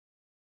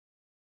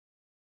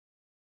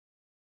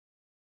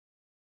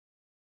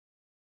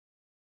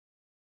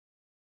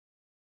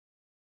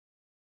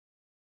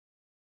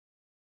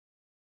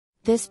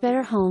This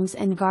Better Homes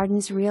and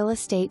Gardens Real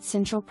Estate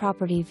Central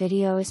Property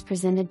video is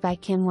presented by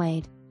Kim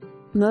Wade.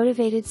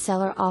 Motivated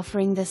seller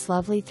offering this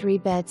lovely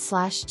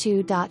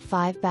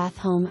 3-bed/2.5-bath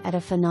home at a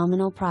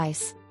phenomenal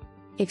price.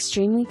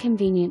 Extremely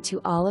convenient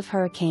to all of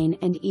Hurricane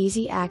and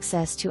easy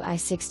access to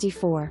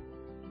I-64.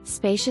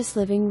 Spacious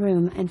living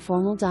room and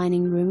formal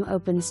dining room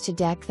opens to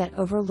deck that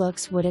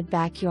overlooks wooded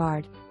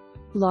backyard.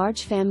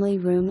 Large family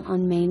room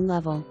on main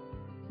level.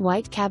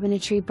 White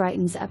cabinetry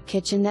brightens up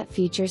kitchen that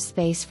features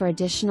space for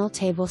additional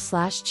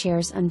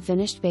table/chairs.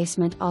 Unfinished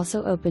basement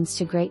also opens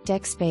to great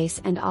deck space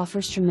and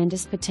offers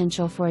tremendous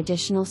potential for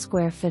additional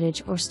square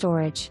footage or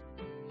storage.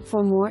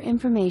 For more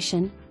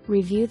information,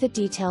 review the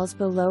details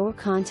below or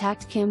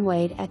contact Kim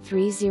Wade at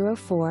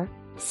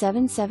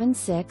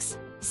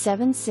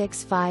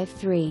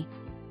 304-776-7653.